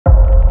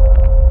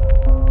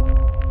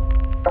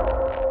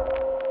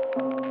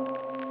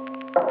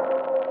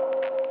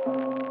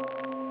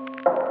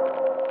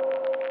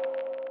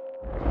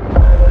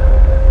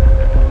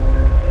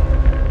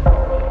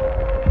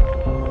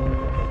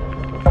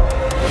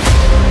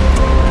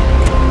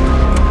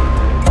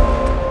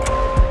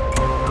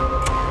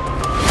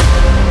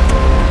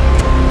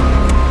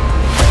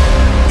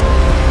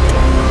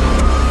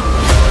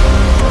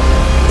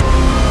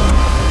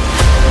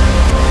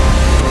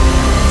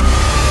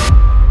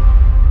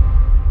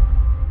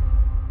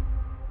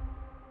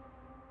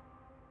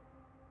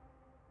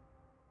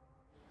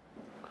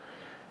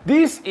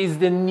This is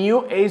the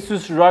new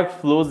Asus ROG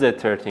Flow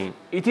Z13.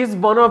 It is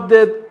one of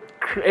the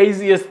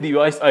craziest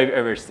devices I've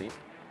ever seen.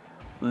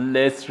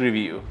 Let's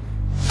review.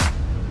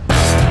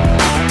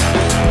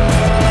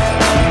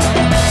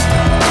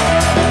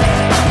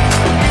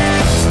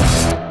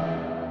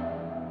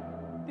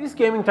 This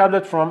gaming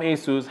tablet from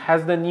Asus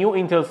has the new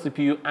Intel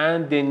CPU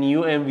and the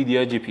new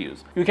NVIDIA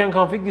GPUs. You can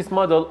configure this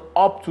model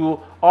up to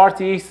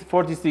RTX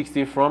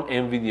 4060 from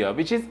NVIDIA,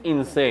 which is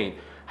insane.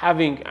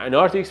 Having an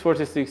RTX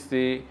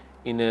 4060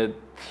 in a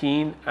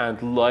thin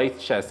and light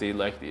chassis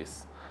like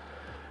this.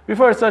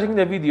 Before starting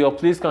the video,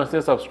 please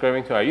consider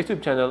subscribing to our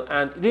YouTube channel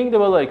and ring the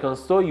bell icon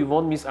so you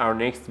won't miss our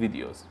next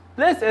videos.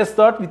 Let's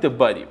start with the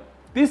body.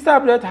 This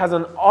tablet has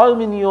an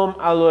aluminum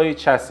alloy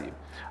chassis.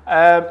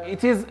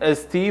 It is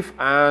stiff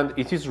and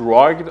it is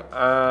rugged.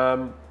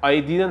 I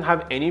didn't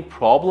have any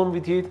problem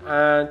with it,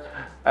 and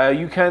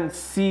you can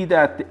see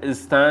that the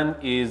stand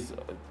is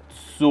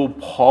so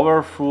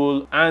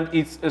powerful and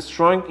it's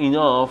strong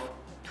enough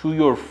to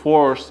your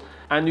force,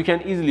 and you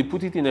can easily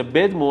put it in a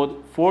bed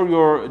mode for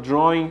your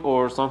drawing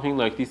or something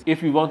like this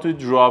if you want to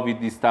draw with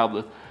this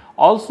tablet.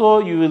 Also,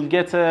 you will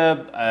get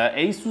a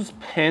Asus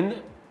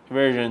Pen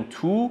version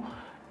 2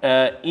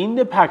 in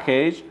the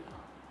package,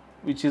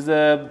 which is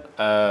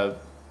a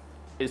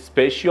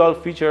special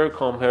feature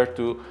compared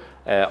to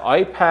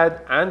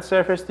iPad and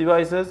Surface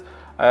devices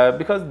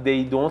because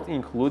they don't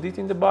include it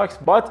in the box,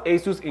 but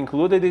Asus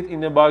included it in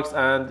the box,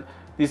 and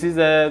this is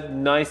a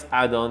nice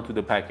add-on to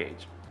the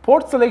package.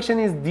 Port selection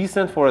is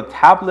decent for a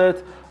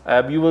tablet.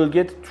 You will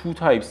get two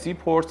Type-C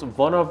ports,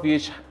 one of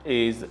which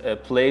is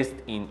placed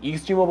in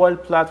XG Mobile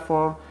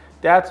platform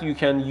that you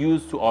can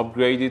use to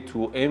upgrade it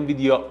to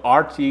NVIDIA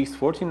RTX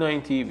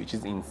 4090, which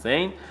is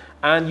insane.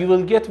 And you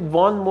will get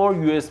one more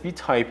USB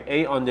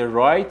Type-A on the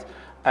right.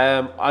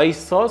 I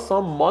saw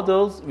some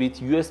models with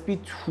USB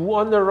 2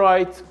 on the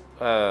right.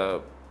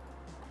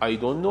 I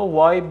don't know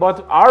why,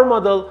 but our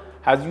model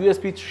has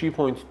USB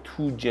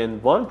 3.2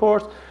 Gen 1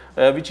 ports,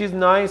 which is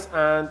nice,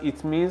 and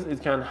it means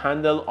it can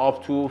handle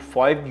up to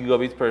 5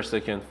 gigabit per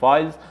second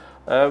files,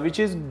 which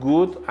is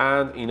good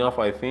and enough,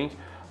 I think,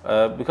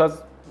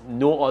 because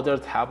no other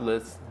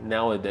tablets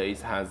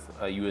nowadays has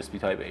a USB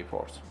Type-A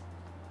port.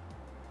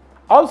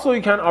 Also,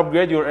 you can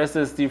upgrade your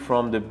SSD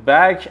from the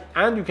back,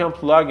 and you can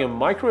plug a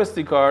micro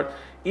SD card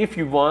if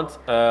you want.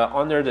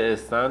 Under the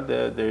stand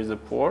there is a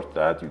port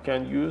that you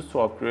can use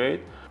to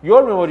upgrade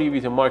your memory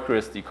with a micro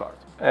SD card.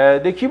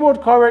 The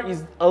keyboard cover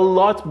is a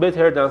lot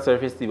better than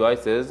Surface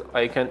devices.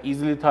 I can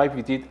easily type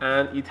with it,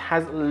 and it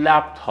has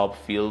laptop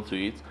feel to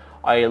it.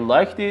 I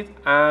liked it,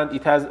 and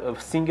it has a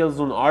single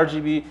zone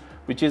RGB,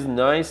 which is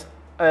nice,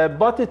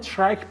 but the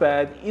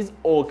trackpad is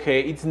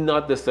okay. It's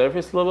not the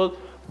Surface level,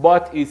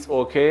 but it's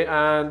okay,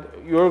 and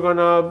you're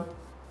gonna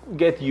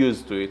get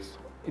used to it.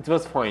 It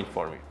was fine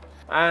for me.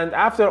 And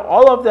after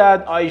all of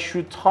that, I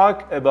should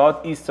talk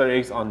about Easter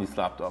eggs on this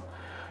laptop.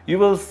 You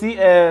will see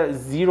a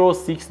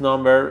 06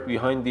 number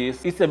behind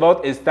this. It's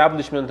about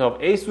establishment of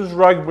Asus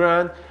ROG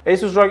brand.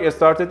 Asus ROG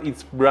started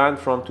its brand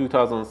from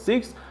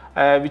 2006,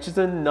 which is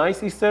a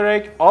nice Easter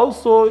egg.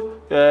 Also,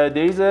 there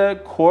is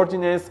a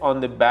coordinates on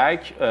the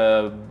back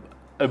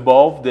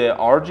above the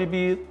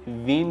RGB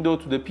window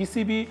to the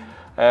PCB,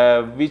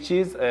 which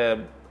is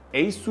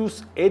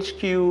Asus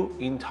HQ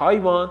in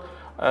Taiwan,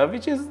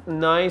 which is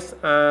nice,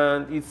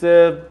 and it's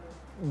a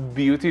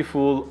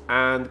beautiful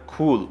and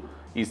cool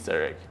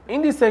Easter egg.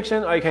 In this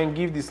section, I can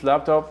give this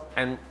laptop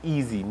an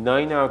easy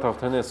 9 out of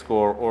 10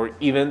 score, or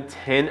even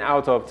 10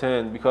 out of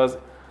 10, because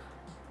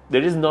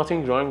there is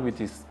nothing wrong with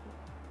this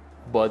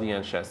body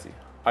and chassis.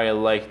 I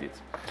liked it.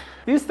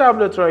 This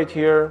tablet right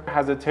here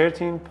has a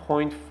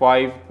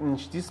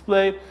 13.5-inch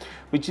display,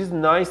 which is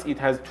nice. It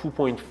has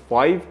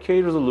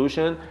 2.5K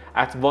resolution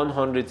at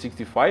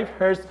 165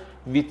 Hz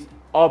with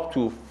up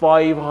to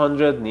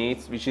 500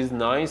 nits, which is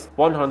nice.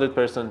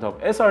 100% of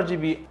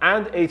sRGB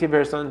and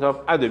 80%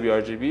 of Adobe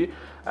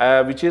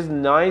RGB, which is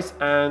nice,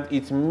 and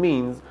it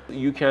means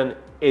you can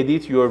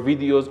edit your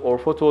videos or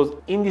photos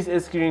in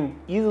this screen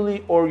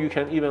easily, or you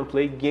can even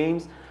play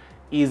games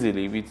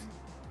easily with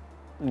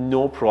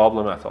no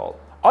problem at all.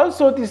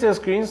 Also, this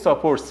screen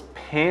supports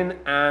pen,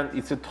 and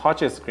it's a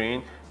touch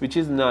screen, which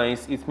is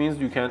nice. It means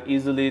you can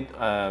easily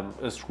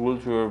scroll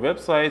to your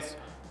websites.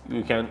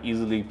 You can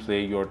easily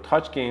play your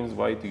touch games.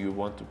 Why do you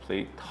want to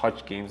play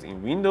touch games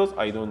in Windows?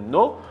 I don't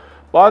know.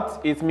 But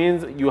it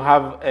means you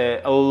have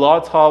a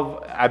lot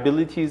of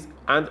abilities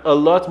and a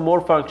lot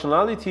more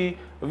functionality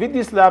with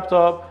this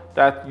laptop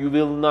that you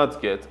will not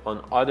get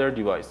on other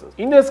devices.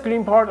 In the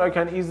screen part, I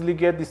can easily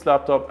get this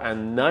laptop a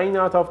 9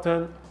 out of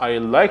 10. I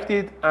liked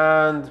it,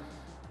 and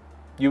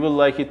you will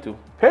like it too.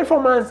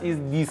 Performance is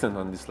decent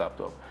on this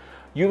laptop.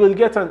 You will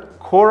get an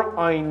Core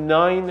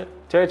i9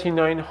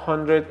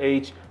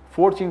 3900H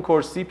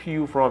 14-core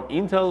CPU from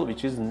Intel,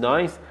 which is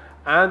nice.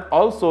 And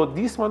also,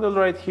 this model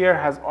right here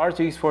has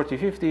RTX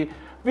 4050,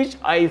 which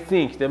I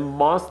think the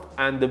most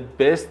and the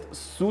best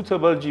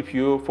suitable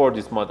GPU for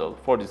this model,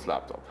 for this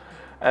laptop.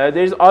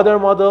 There's other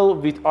model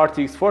with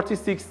RTX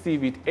 4060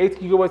 with 8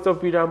 GB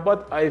of VRAM,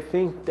 but I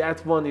think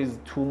that one is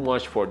too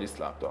much for this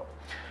laptop.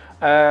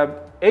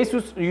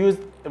 Asus used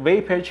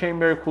vapor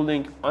chamber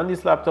cooling on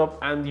this laptop,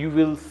 and you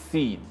will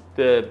see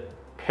the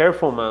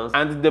performance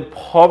and the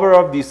power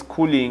of this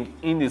cooling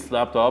in this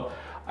laptop,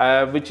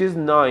 which is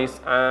nice,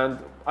 and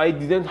I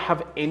didn't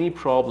have any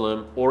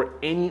problem or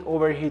any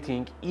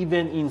overheating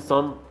even in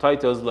some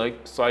titles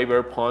like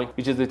Cyberpunk,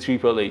 which is a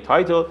AAA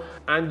title,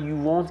 and you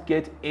won't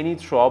get any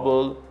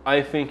trouble,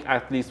 I think,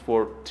 at least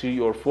for 3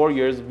 or 4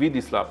 years with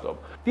this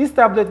laptop. This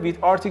tablet with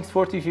RTX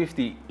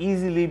 4050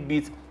 easily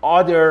beats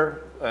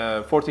other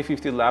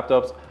 4050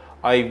 laptops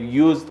I've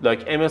used,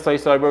 like MSI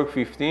Cyborg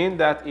 15,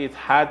 that it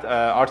had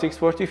RTX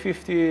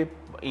 4050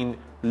 in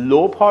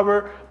low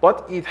power,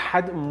 but it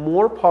had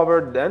more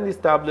power than this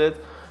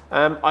tablet.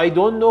 I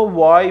don't know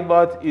why,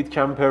 but it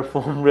can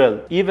perform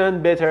well,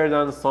 even better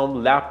than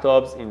some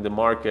laptops in the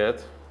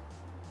market,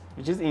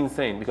 which is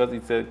insane because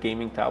it's a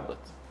gaming tablet.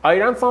 I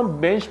ran some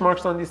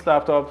benchmarks on this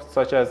laptop,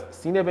 such as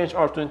Cinebench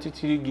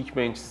R23,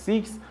 Geekbench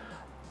 6,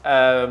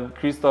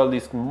 Crystal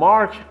Disk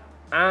Mark,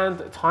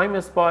 and Time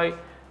Spy.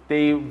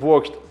 They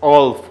worked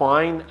all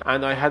fine,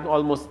 and I had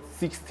almost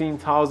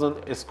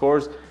 16,000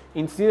 scores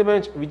in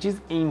Cinebench, which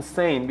is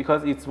insane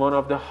because it's one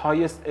of the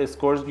highest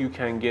scores you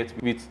can get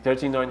with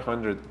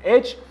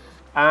 3900H,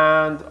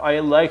 and I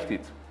liked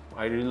it.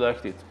 I really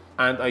liked it,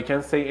 and I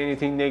can't say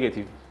anything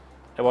negative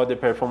about the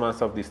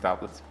performance of this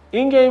tablet.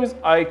 In games,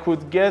 I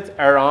could get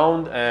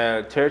around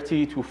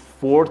 30 to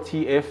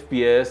 40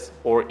 FPS,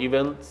 or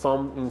even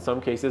in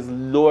some cases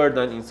lower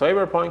than in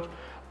Cyberpunk,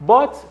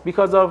 but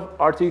because of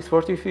RTX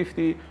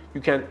 4050,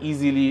 you can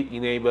easily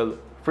enable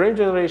frame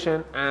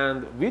generation,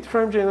 and with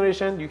frame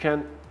generation, you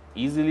can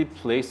easily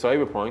play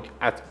Cyberpunk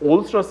at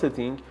ultra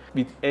setting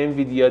with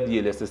NVIDIA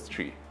DLSS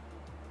 3,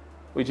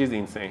 which is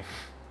insane.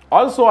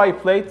 Also, I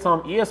played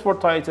some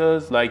eSport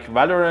titles like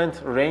Valorant,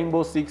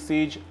 Rainbow Six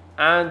Siege,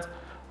 and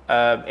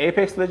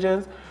Apex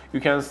Legends. You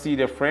can see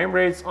the frame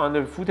rates on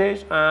the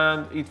footage,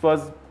 and it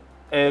was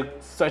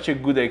such a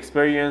good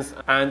experience,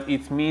 and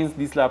it means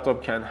this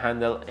laptop can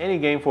handle any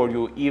game for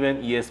you, even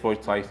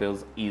eSport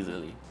titles,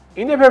 easily.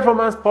 In the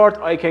performance part,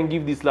 I can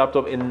give this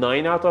laptop a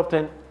 9 out of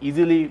 10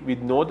 easily,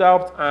 with no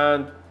doubt,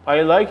 and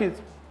I like it.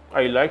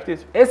 I liked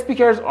it.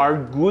 Speakers are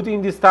good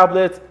in this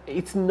tablet.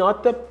 It's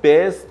not the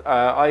best.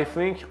 I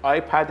think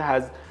iPad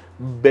has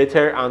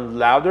better and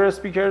louder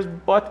speakers,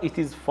 but it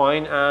is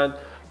fine, and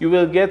you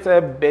will get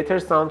a better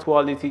sound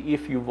quality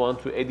if you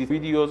want to edit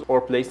videos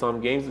or play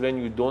some games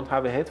when you don't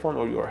have a headphone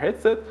or your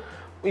headset.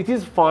 It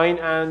is fine,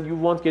 and you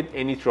won't get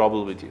any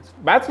trouble with it.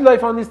 Battery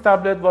life on this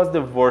tablet was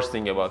the worst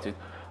thing about it.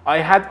 I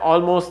had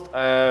almost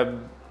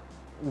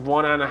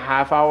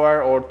 1.5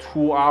 hours or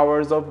 2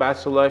 hours of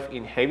battery life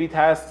in heavy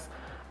tasks,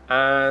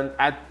 and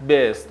at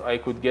best I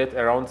could get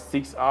around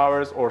 6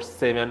 hours or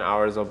 7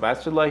 hours of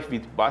battery life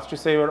with battery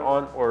saver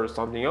on or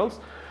something else.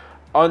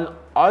 On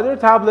other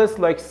tablets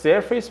like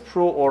Surface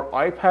Pro or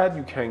iPad,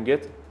 you can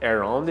get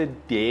around a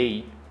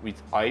day.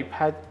 With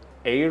iPad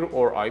Air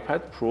or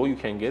iPad Pro, you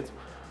can get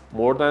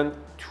more than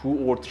 2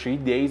 or 3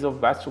 days of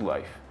battery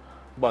life.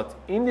 But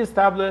in this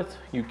tablet,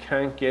 you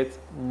can't get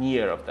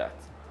near of that,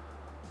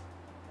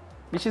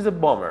 which is a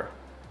bummer.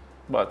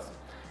 But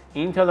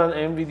Intel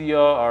and NVIDIA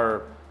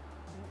are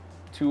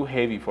too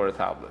heavy for a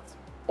tablet.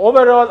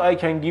 Overall, I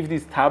can give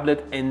this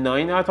tablet a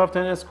 9 out of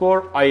 10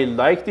 score. I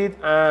liked it,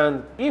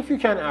 and if you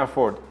can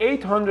afford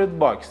 800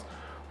 bucks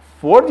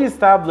for this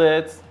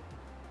tablet,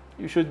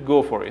 you should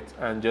go for it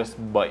and just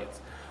buy it.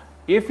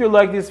 If you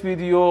like this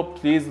video,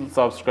 please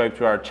subscribe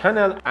to our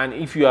channel, and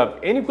if you have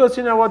any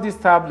question about this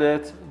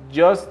tablet,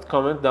 just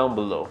comment down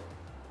below.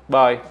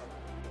 Bye.